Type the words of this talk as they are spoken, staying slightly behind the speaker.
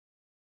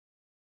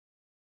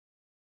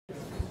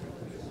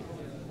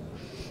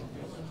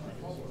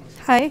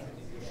Hi.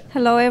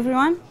 Hello,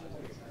 everyone.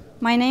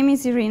 My name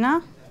is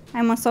Irina.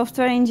 I'm a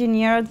software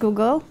engineer at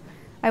Google.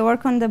 I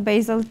work on the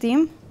Bazel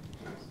team.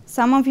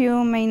 Some of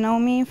you may know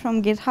me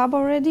from GitHub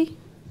already.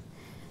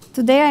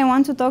 Today, I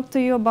want to talk to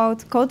you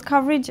about code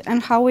coverage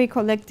and how we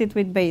collect it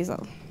with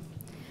Bazel.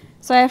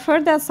 So I've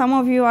heard that some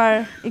of you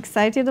are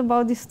excited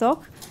about this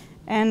talk,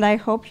 and I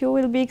hope you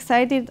will be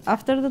excited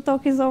after the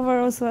talk is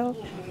over as well.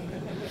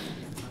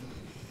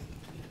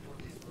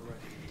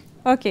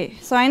 OK,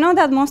 so I know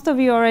that most of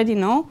you already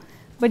know,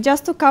 but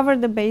just to cover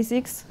the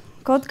basics,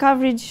 code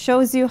coverage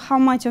shows you how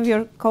much of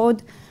your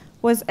code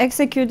was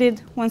executed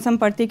when some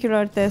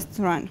particular tests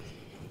run.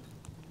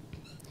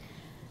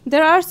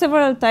 There are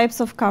several types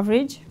of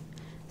coverage.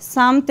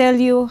 Some tell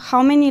you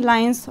how many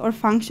lines or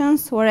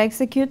functions were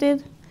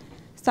executed.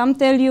 Some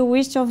tell you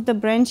which of the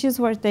branches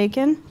were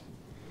taken.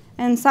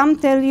 And some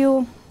tell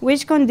you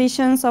which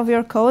conditions of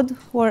your code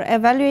were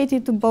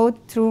evaluated to both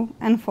true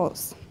and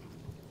false.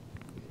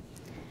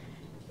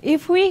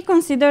 If we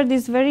consider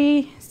this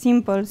very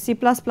simple C++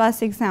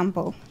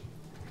 example,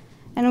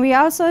 and we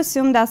also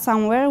assume that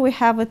somewhere we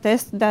have a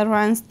test that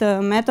runs the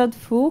method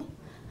foo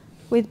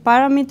with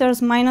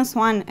parameters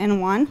 -1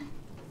 and 1,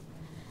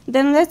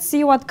 then let's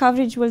see what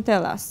coverage will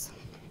tell us.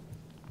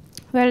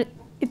 Well,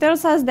 it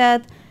tells us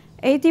that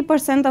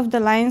 80% of the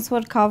lines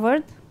were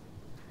covered,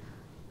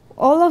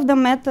 all of the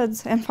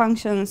methods and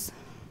functions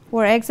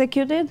were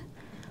executed,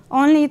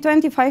 only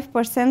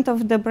 25%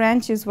 of the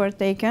branches were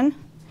taken,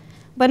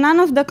 but none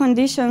of the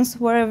conditions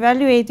were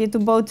evaluated to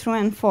both true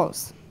and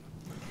false.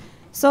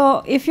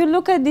 So if you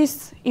look at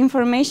this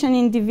information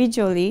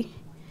individually,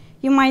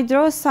 you might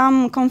draw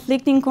some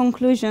conflicting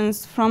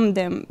conclusions from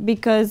them,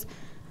 because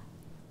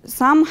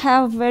some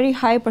have very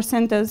high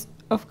percentage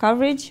of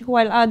coverage,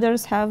 while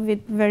others have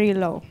it very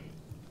low.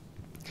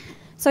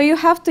 So you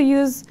have to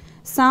use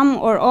some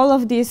or all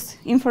of this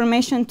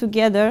information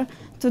together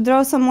to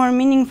draw some more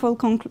meaningful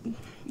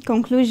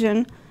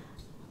conclusion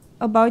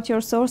about your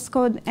source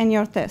code and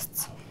your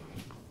tests.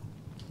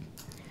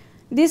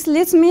 This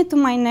leads me to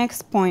my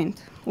next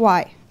point.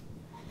 Why?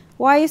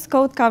 Why is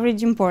code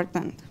coverage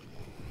important?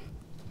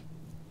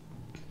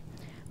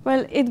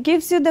 Well, it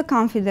gives you the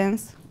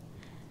confidence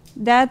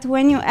that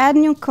when you add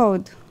new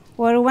code,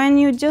 or when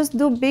you just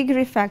do big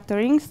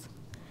refactorings,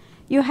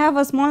 you have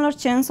a smaller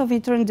chance of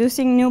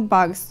introducing new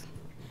bugs,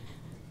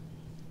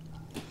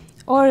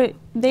 or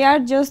they are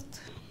just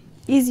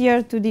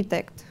easier to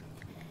detect.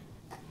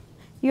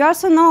 You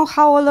also know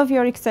how all of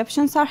your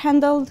exceptions are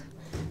handled,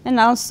 and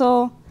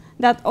also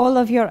that all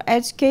of your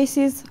edge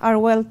cases are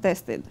well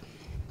tested.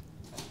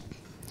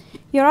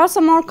 You're also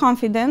more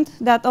confident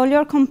that all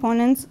your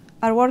components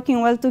are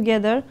working well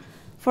together,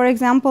 for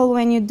example,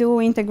 when you do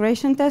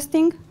integration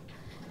testing,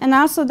 and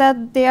also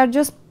that they are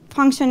just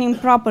functioning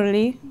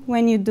properly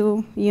when you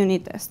do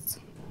unit tests.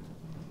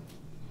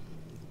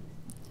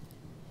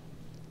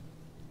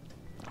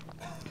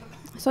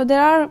 So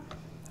there are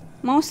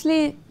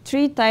mostly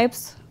 3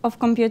 types of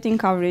computing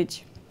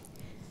coverage.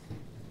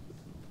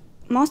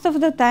 Most of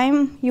the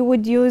time, you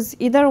would use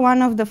either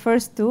one of the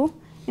first 2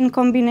 in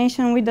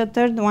combination with the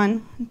third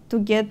one to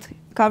get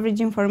coverage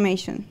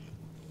information.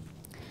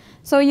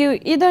 So you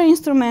either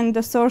instrument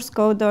the source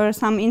code or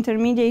some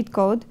intermediate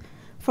code,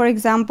 for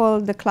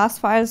example, the class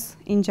files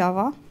in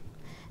Java,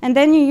 and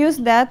then you use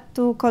that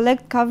to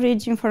collect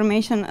coverage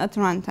information at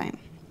runtime.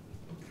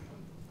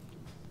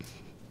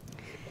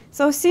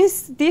 So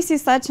since this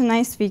is such a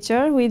nice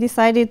feature, we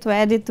decided to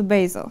add it to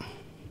Bazel.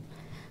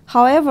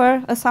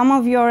 However, as some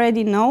of you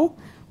already know,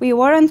 we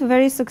weren't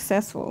very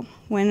successful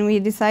when we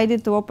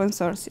decided to open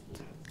source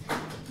it.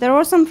 There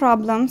were some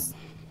problems.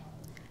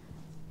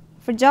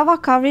 For Java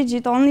coverage,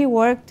 it only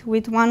worked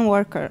with one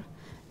worker,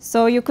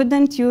 so you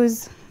couldn't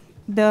use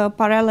the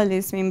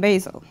parallelism in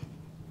Bazel.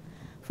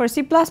 For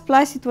C++,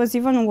 it was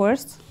even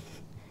worse,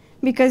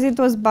 because it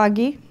was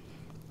buggy.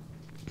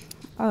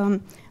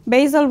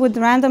 Bazel would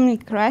randomly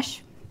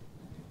crash.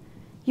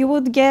 You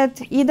would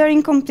get either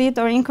incomplete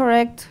or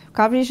incorrect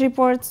coverage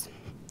reports.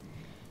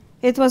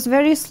 It was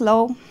very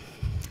slow,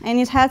 and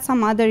it had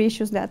some other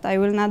issues that I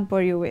will not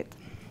bore you with.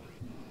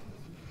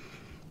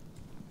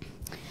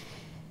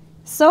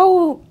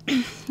 So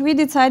we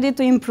decided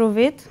to improve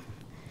it,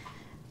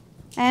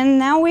 and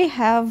now we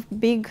have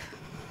big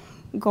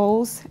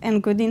goals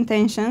and good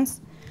intentions.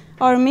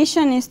 Our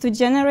mission is to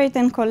generate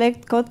and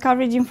collect code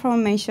coverage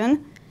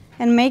information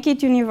and make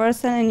it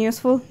universal and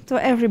useful to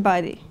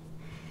everybody.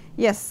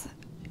 Yes,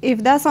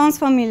 if that sounds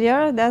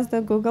familiar, that's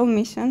the Google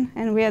mission,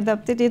 and we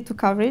adapted it to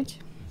coverage.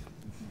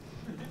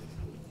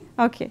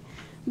 OK,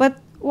 but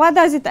what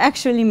does it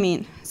actually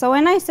mean? So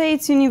when I say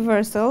it's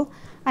universal,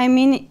 I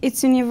mean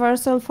it's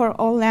universal for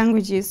all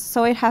languages,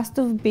 so it has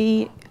to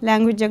be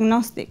language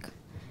agnostic.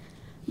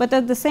 But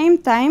at the same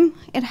time,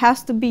 it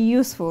has to be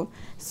useful.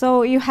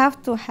 So you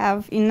have to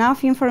have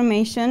enough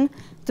information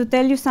to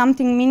tell you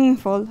something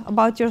meaningful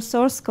about your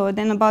source code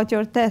and about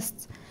your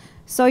tests.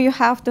 So you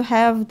have to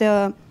have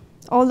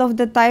all of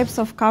the types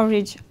of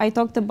coverage I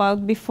talked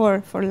about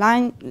before for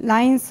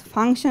lines,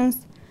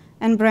 functions,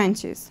 and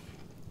branches.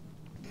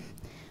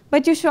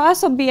 But you should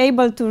also be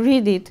able to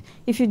read it.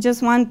 If you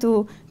just want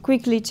to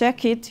quickly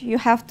check it, you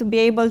have to be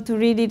able to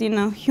read it in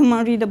a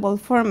human-readable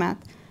format.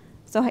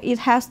 So it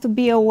has to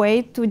be a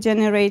way to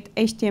generate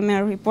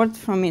HTML reports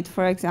from it,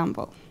 for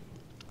example.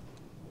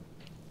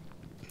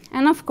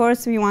 And of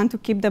course, we want to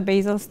keep the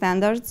Bazel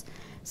standards,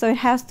 so it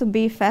has to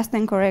be fast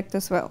and correct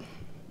as well.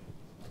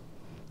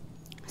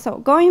 So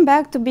going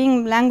back to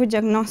being language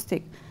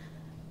agnostic,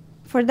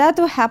 for that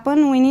to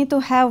happen, we need to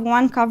have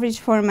one coverage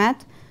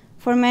format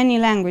for many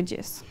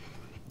languages.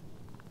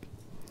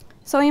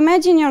 So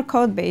imagine your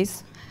code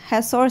base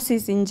has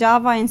sources in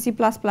Java and C++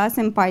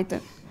 and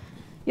Python.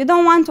 You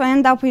don't want to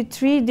end up with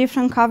 3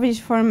 different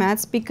coverage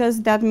formats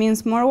because that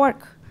means more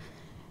work.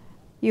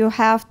 You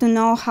have to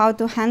know how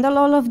to handle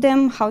all of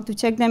them, how to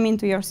check them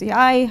into your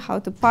CI, how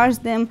to parse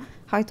them,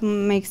 how to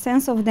make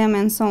sense of them,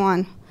 and so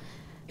on.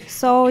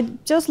 So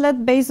just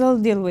let Bazel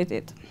deal with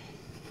it.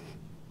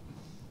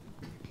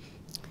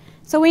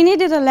 So we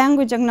needed a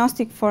language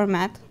agnostic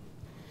format.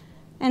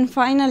 And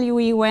finally,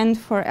 we went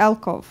for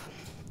LCOV.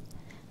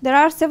 There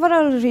are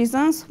several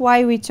reasons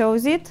why we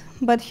chose it,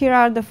 but here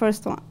are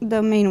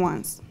the main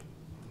ones.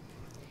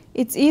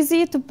 It's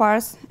easy to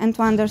parse and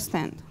to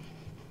understand.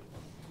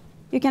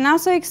 You can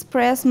also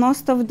express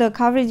most of the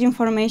coverage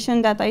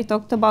information that I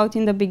talked about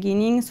in the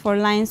beginnings for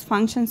lines,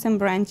 functions, and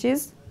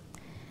branches.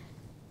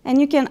 And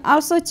you can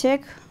also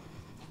check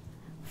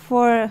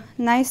for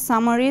nice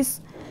summaries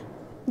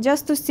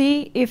just to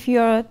see if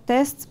your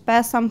tests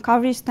pass some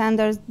coverage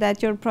standards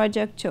that your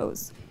project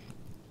chose.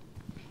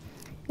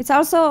 It's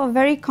also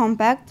very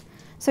compact,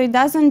 so it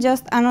doesn't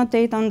just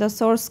annotate on the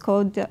source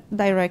code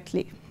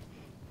directly.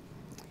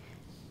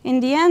 In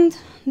the end,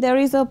 there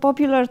is a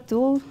popular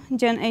tool,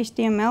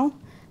 GenHTML,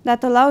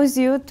 that allows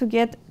you to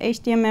get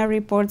HTML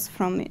reports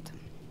from it.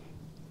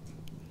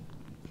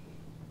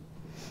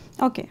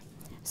 OK,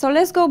 so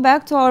let's go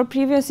back to our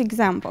previous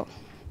example.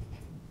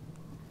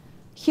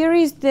 Here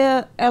is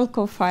the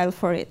LCOV file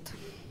for it.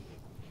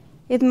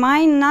 It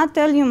might not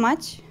tell you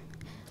much,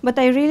 but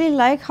I really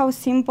like how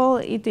simple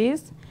it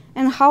is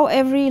and how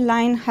every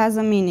line has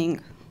a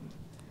meaning.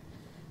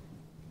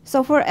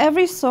 So for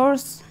every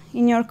source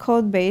in your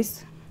code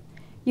base,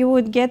 you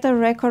would get a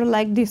record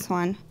like this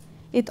one.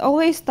 It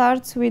always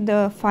starts with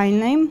the file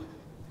name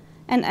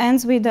and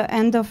ends with the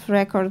end of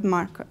record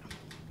marker.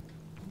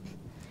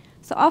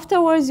 So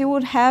afterwards, you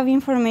would have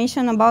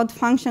information about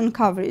function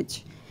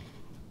coverage.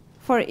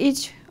 For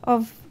each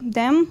of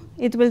them,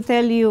 it will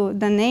tell you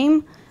the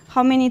name,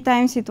 how many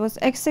times it was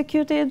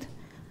executed,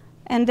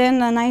 and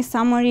then a nice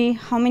summary,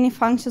 how many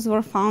functions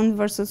were found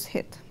versus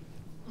hit.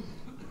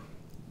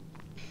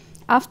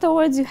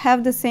 Afterwards, you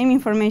have the same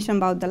information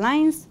about the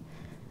lines.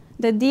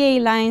 The DA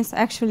lines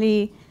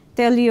actually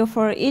tell you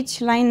for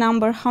each line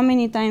number how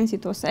many times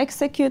it was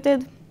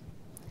executed,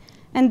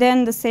 and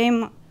then the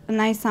same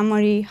nice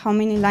summary, how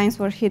many lines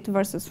were hit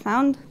versus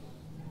found.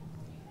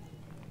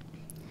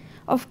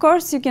 Of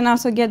course, you can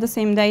also get the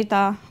same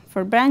data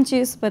for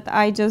branches, but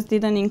I just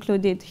didn't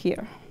include it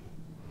here.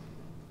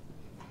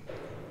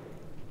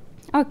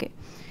 OK,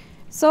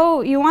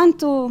 so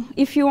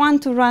if you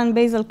want to run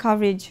Bazel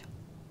coverage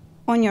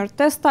on your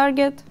test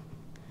target,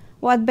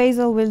 what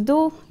Bazel will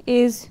do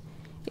is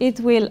it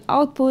will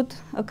output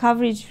a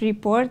coverage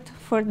report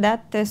for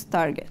that test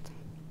target.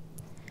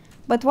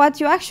 But what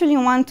you actually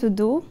want to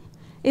do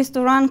is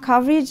to run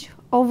coverage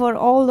over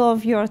all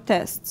of your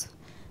tests.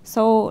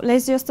 So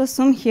let's just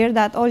assume here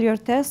that all your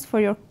tests for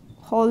your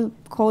whole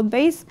code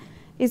base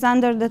is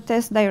under the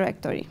test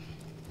directory.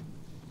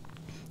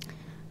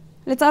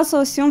 Let's also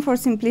assume for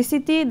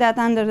simplicity that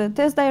under the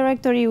test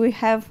directory we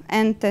have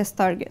n test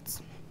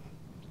targets.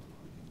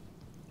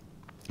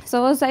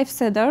 So as I've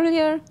said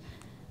earlier,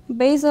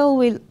 Bazel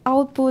will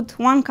output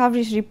one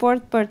coverage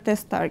report per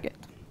test target.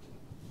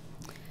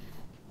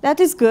 That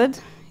is good.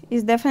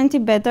 It's definitely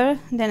better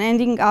than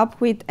ending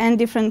up with n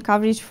different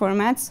coverage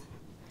formats.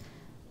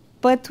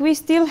 But we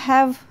still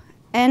have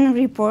n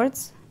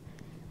reports,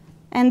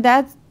 and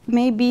that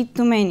may be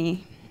too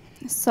many.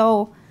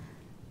 So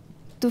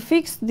to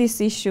fix this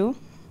issue,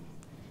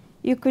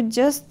 you could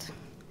just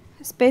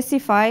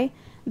specify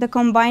the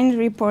combined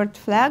report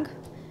flag,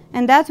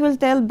 and that will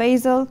tell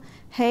Bazel,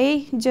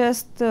 hey,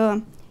 just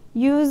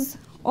use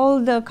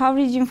all the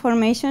coverage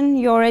information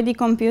you already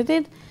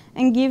computed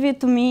and give it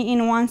to me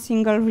in one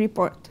single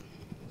report.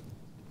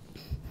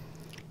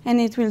 And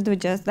it will do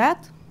just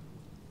that.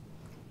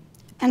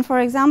 And for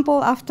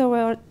example,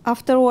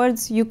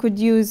 afterwards, you could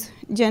use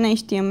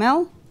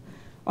GenHTML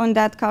on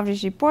that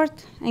coverage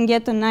report and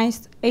get a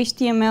nice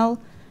HTML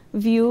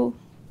view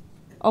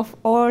of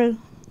all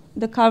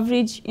the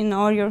coverage in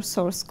all your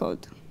source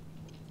code.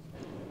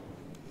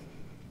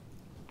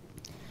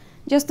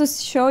 Just to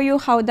show you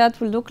how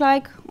that will look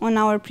like on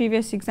our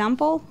previous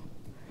example,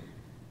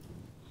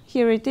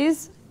 here it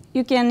is.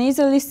 You can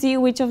easily see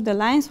which of the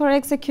lines were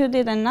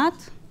executed and not.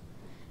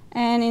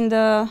 And in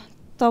the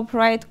top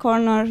right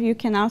corner, you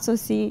can also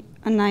see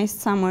a nice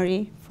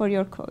summary for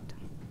your code.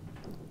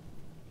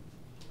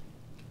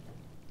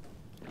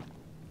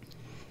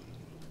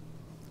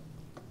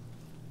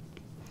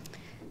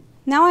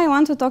 Now I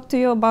want to talk to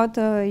you about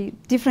a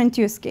different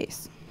use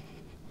case.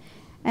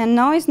 And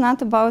no, it's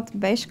not about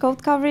bash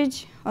code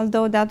coverage,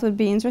 although that would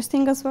be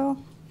interesting as well.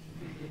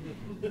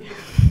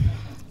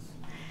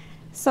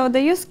 So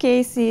the use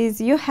case is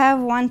you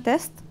have one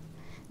test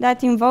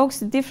that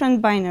invokes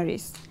different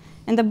binaries.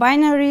 And the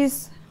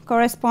binaries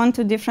correspond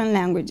to different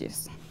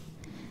languages.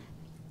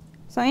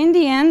 So in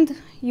the end,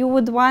 you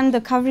would want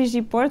the coverage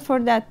report for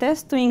that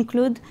test to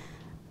include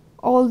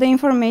all the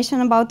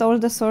information about all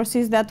the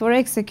sources that were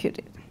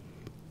executed.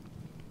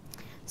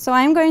 So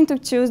I'm going to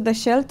choose the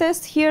shell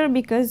test here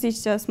because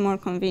it's just more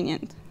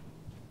convenient.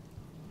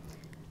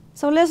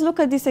 So let's look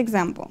at this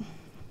example.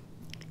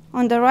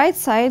 On the right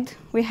side,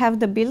 we have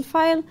the build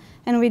file,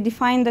 and we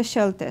define the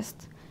shell test.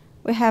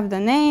 We have the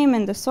name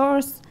and the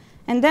source,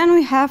 and then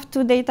we have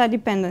two data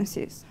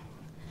dependencies.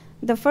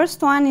 The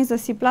first one is a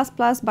C++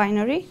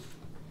 binary,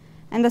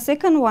 and the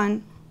second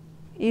one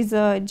is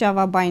a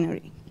Java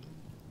binary.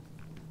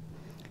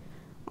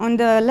 On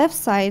the left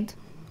side,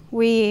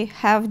 we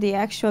have the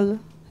actual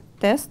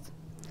test.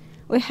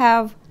 We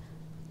have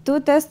two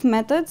test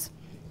methods.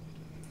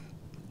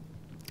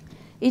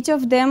 Each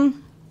of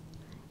them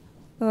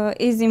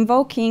is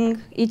invoking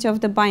each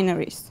of the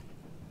binaries.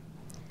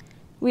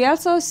 We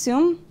also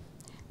assume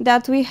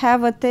that we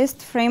have a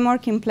test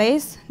framework in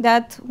place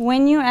that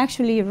when you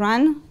actually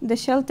run the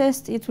shell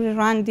test, it will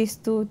run these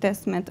two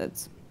test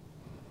methods.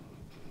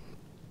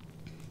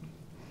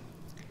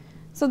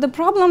 So the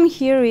problem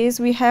here is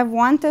we have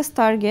one test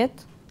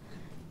target,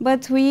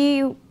 but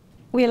we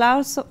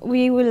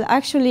will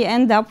actually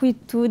end up with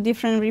two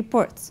different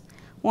reports,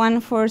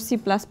 one for C++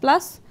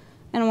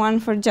 and one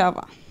for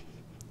Java.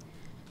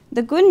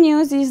 The good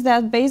news is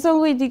that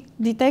Bazel will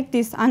detect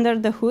this under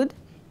the hood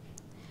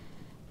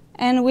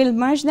and will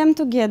merge them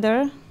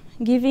together,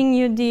 giving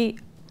you the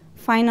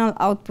final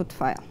output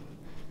file.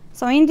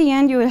 So in the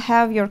end, you will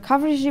have your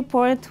coverage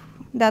report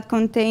that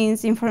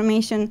contains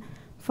information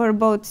for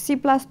both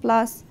C++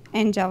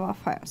 and Java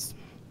files.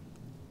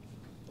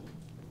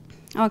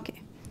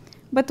 OK,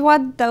 but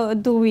what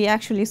do we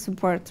actually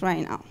support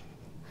right now?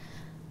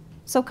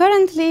 So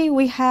currently,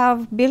 we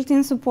have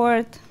built-in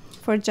support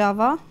for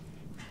Java.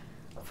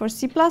 For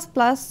C++,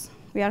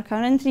 we are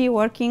currently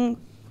working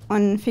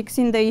on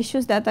fixing the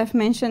issues that I've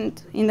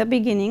mentioned in the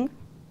beginning.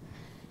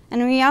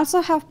 And we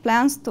also have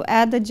plans to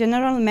add a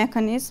general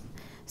mechanism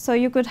so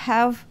you could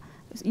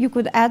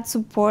add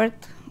support,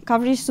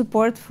 coverage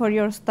support for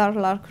your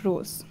starlark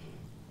rules.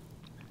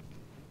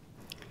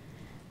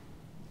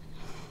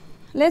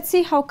 Let's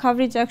see how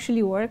coverage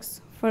actually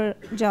works for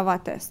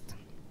Java test.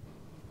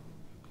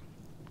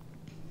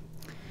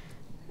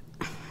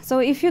 So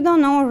if you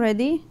don't know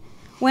already,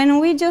 when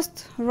we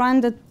just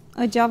run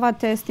a Java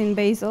test in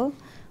Bazel,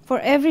 for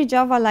every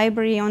Java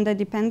library on the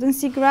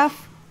dependency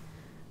graph,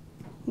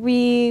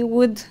 we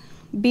would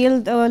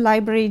build a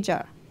library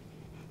jar.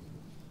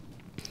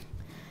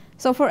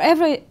 So for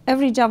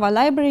every Java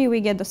library,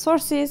 we get the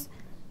sources,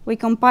 we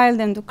compile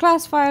them to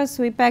class files,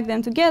 we pack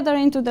them together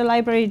into the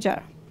library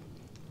jar.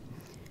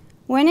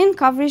 When in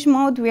coverage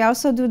mode, we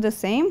also do the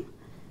same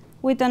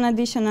with an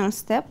additional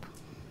step.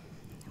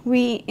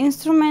 We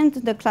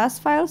instrument the class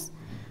files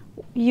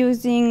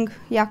using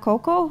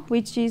Yacoco,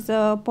 which is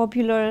a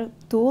popular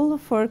tool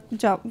for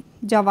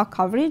Java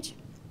coverage.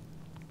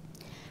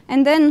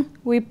 And then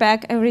we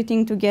pack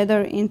everything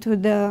together into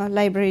the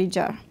library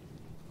jar.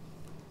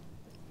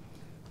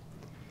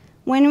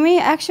 When we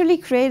actually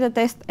create a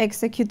test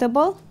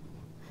executable,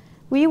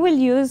 we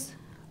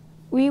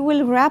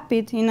will wrap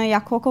it in a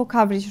Yacoco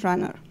coverage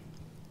runner.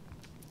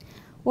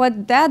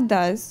 What that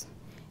does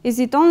is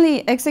it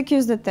only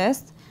executes the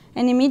test,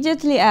 and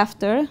immediately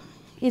after,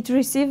 it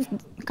receives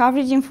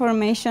coverage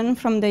information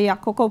from the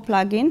Yacoco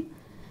plugin,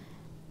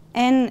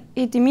 and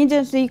it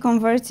immediately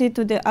converts it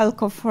to the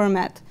LCOV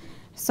format.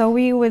 So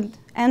we would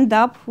end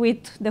up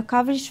with the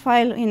coverage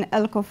file in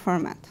LCOV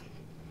format.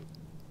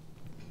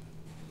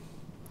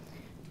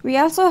 We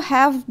also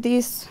have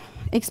this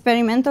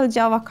experimental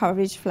Java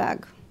coverage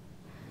flag,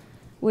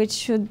 which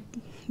should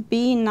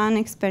be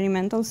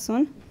non-experimental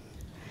soon.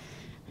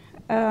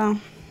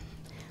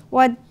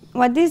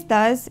 What this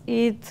does,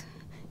 it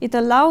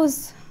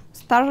allows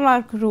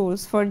starlark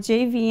rules for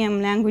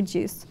JVM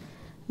languages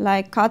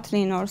like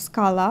Kotlin or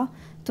Scala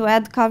to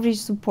add coverage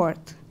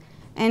support.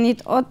 And it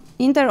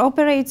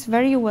interoperates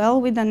very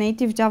well with the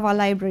native Java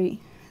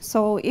library.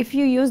 So if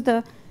you use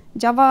the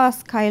Java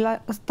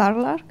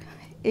starlark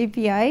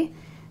API,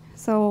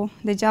 so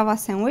the Java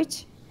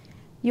sandwich,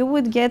 you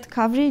would get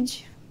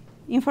coverage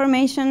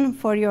information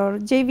for your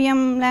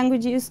JVM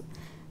languages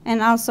and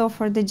also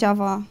for the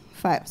Java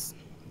files.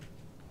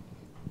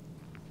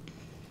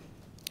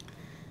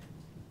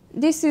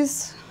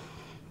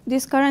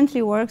 This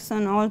currently works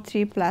on all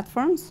three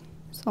platforms,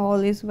 so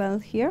all is well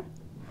here.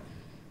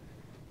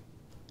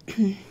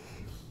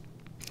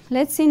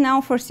 Let's see now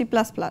for C++.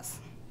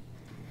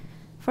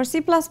 For C++,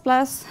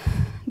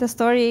 the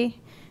story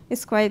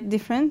is quite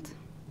different.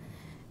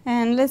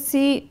 And let's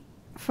see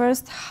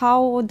first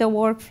how the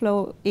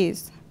workflow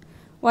is.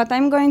 What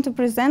I'm going to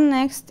present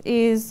next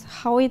is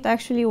how it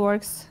actually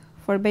works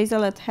for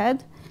Bazel at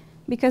head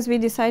because we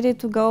decided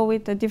to go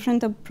with a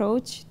different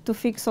approach to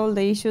fix all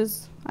the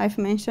issues I've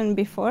mentioned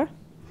before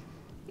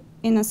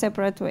in a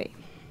separate way.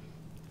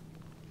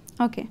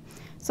 Okay,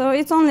 so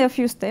it's only a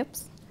few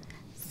steps.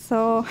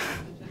 So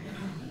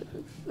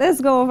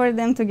let's go over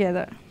them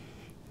together.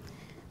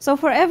 So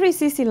for every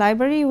CC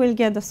library, we'll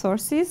get the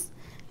sources,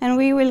 and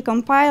we will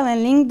compile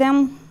and link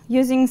them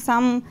using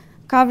some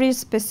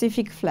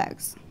coverage-specific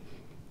flags.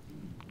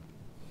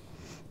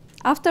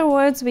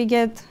 Afterwards, we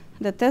get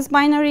the test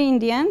binary in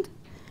the end,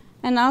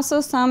 and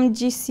also some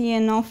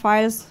GCNO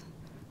files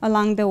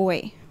along the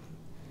way.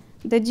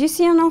 The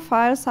GCNO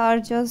files are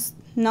just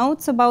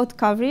notes about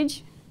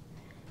coverage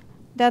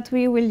that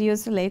we will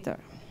use later.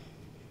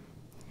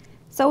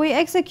 So we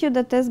execute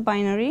the test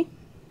binary,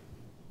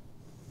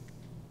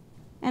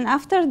 and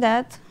after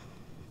that,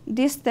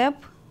 this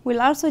step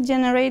will also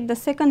generate the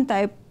second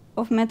type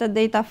of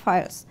metadata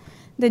files,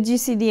 the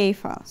GCDA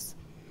files.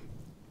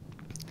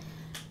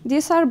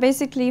 These are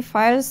basically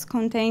files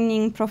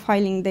containing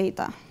profiling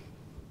data.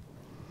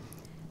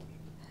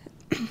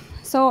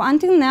 So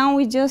until now,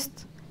 we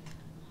just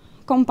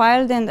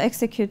compiled and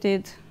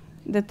executed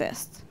the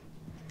test.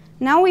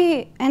 Now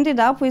we ended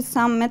up with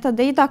some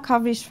metadata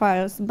coverage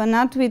files, but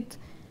not with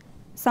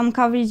some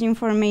coverage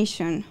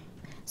information.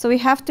 So we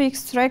have to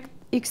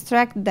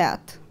extract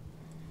that.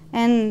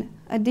 And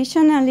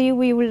additionally,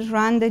 we will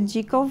run the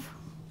GCOV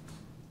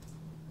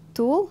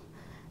tool,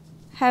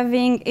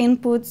 having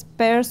inputs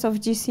pairs of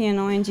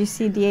GCNO and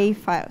GCDA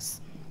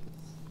files.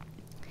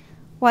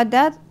 What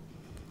that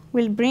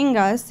will bring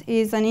us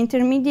is an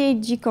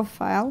intermediate GCOV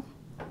file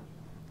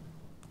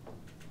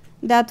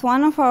that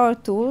one of our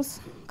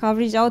tools,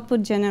 Coverage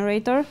Output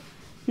Generator,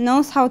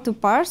 knows how to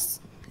parse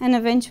and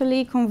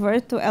eventually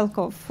convert to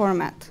LCOV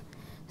format.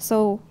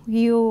 So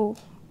you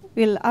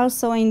will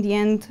also, in the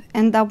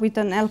end up with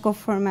an LCOV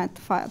format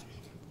file.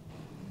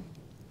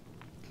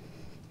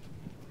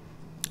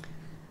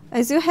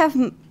 As you have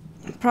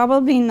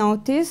probably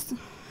noticed,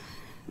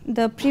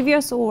 the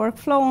previous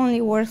workflow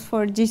only works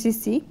for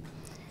GCC.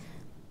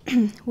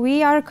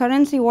 We are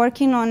currently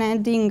working on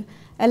adding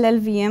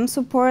LLVM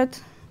support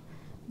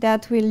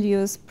that will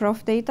use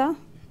prof data.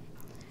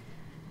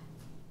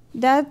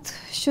 That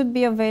should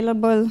be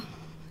available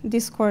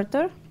this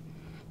quarter.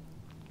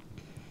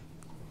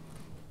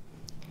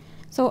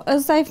 So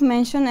as I've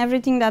mentioned,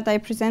 everything that I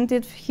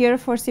presented here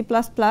for C++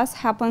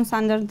 happens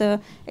under the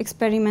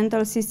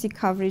experimental CC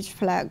coverage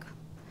flag.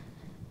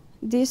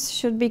 This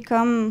should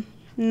become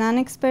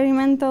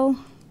non-experimental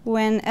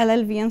when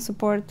LLVM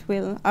support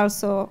will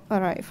also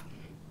arrive.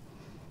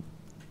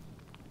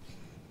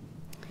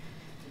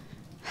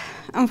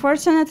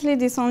 Unfortunately,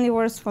 this only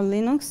works for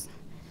Linux,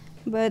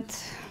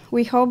 but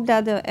we hope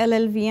that the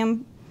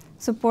LLVM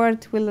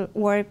support will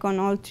work on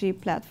all three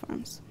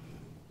platforms.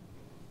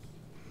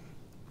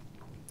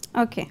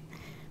 Okay,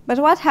 but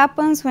what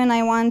happens when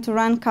I want to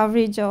run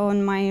coverage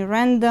on my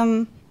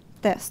random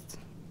test?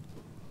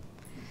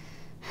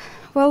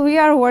 Well, we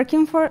are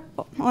working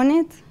on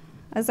it.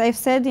 As I've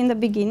said in the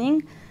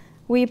beginning,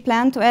 we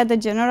plan to add a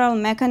general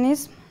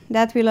mechanism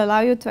that will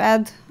allow you to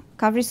add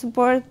coverage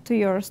support to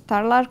your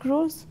StarLark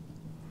rules.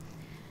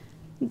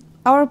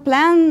 Our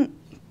plan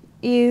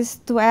is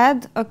to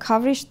add a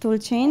coverage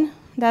toolchain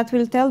that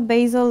will tell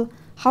Bazel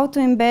how to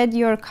embed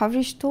your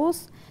coverage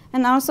tools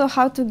and also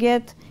how to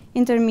get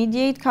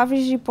intermediate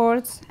coverage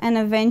reports and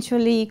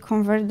eventually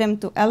convert them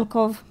to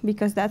LCOV,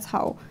 because that's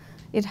how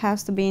it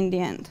has to be in the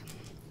end.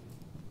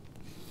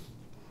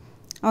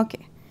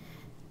 Okay.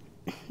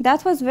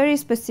 That was very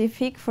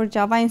specific for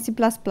Java and C++,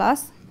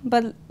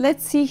 but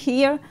let's see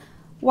here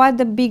what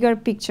the bigger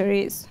picture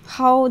is.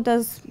 How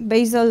does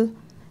Bazel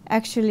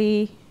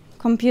actually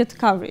compute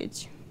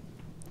coverage?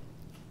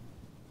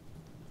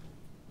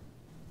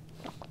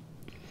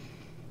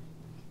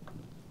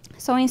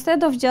 So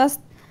instead of just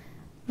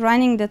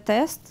running the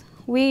test,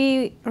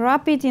 we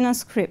wrap it in a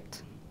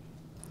script.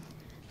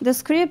 The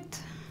script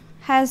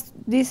has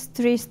these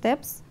 3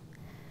 steps.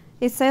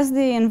 It sets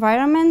the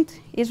environment,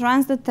 it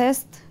runs the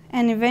test,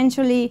 and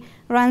eventually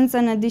runs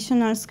an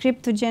additional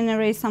script to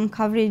generate some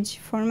coverage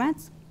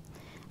formats.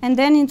 And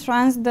then it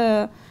runs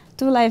the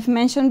tool I've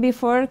mentioned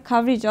before,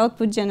 Coverage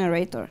Output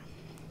Generator.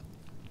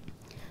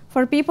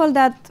 For people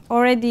that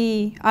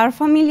already are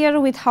familiar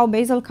with how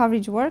Bazel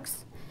coverage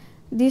works,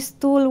 this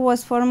tool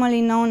was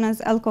formerly known as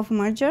LCOV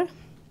Merger.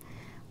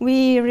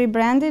 We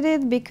rebranded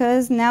it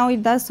because now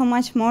it does so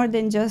much more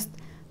than just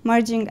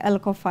merging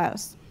LCOV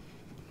files.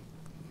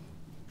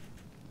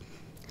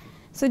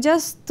 So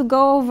just to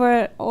go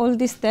over all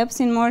these steps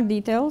in more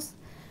details,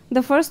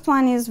 the first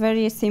one is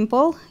very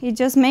simple. It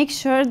just makes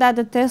sure that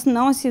the test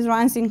knows it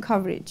runs in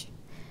coverage.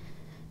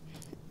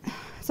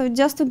 So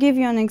just to give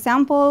you an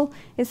example,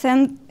 it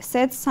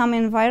sets some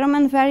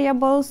environment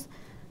variables.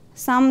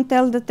 Some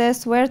tell the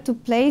test where to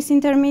place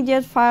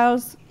intermediate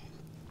files.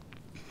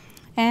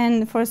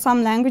 And for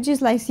some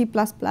languages like C++,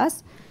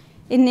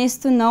 it needs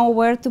to know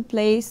where to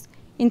place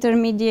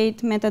intermediate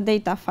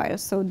metadata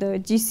files, so the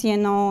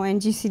GCNO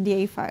and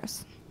GCDA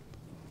files.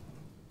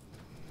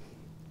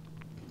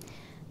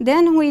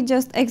 Then we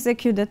just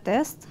execute the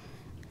test.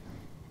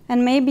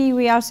 And maybe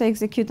we also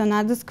execute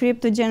another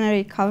script to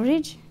generate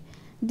coverage.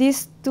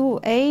 This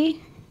 2A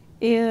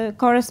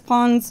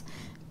corresponds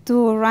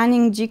to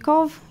running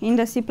gcov in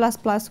the C++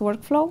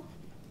 workflow.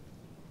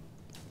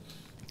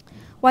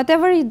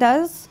 Whatever it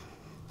does,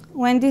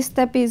 when this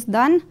step is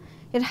done,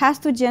 it has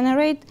to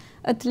generate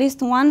at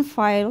least one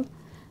file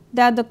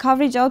that the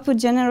coverage output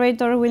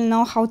generator will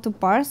know how to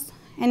parse,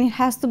 and it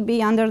has to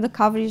be under the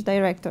coverage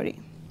directory.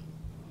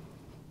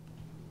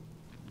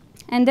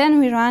 And then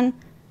we run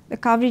the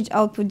coverage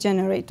output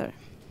generator.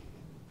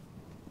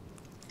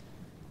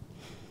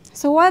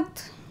 So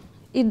what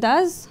it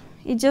does,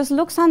 it just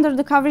looks under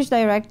the coverage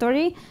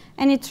directory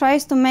and it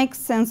tries to make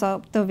sense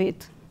out of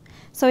it.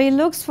 So it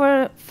looks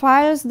for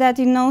files that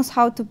it knows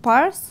how to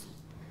parse.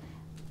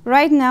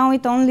 Right now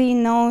it only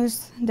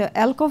knows the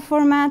lcov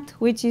format,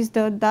 which is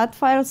the .dat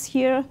files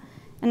here,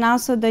 and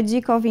also the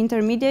gcov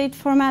intermediate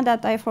format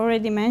that I've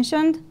already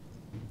mentioned.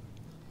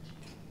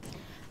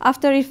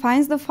 After it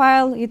finds the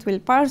file, it will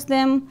parse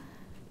them,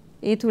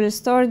 it will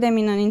store them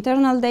in an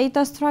internal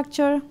data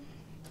structure,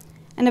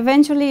 and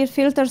eventually it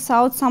filters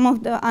out some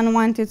of the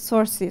unwanted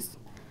sources.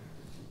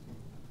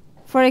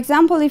 For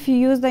example, if you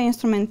use the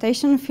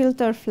instrumentation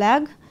filter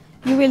flag,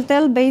 you will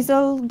tell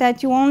Bazel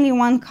that you only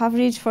want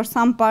coverage for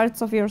some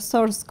parts of your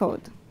source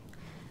code.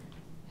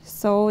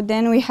 So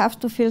then we have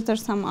to filter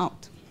some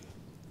out.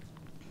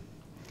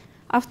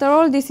 After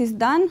all this is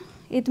done,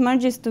 it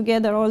merges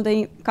together all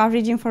the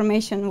coverage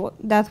information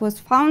that was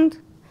found,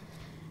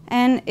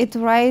 and it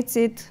writes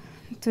it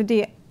to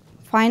the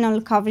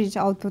final coverage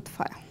output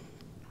file.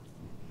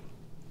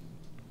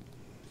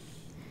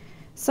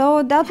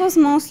 So that was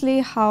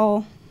mostly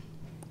how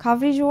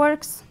coverage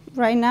works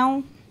right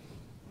now.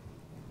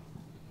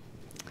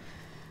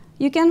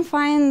 You can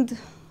find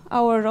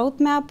our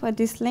roadmap at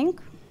this link.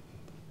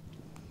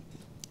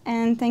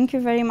 And thank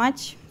you very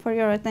much for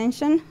your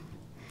attention.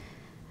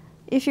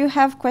 If you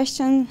have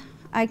questions,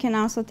 I can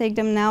also take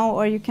them now,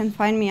 or you can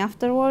find me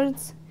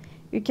afterwards.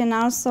 You can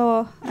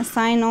also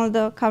assign all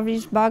the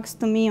coverage bugs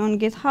to me on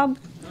GitHub.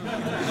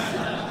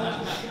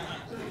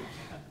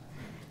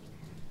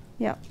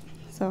 Yeah,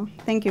 so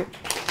thank you.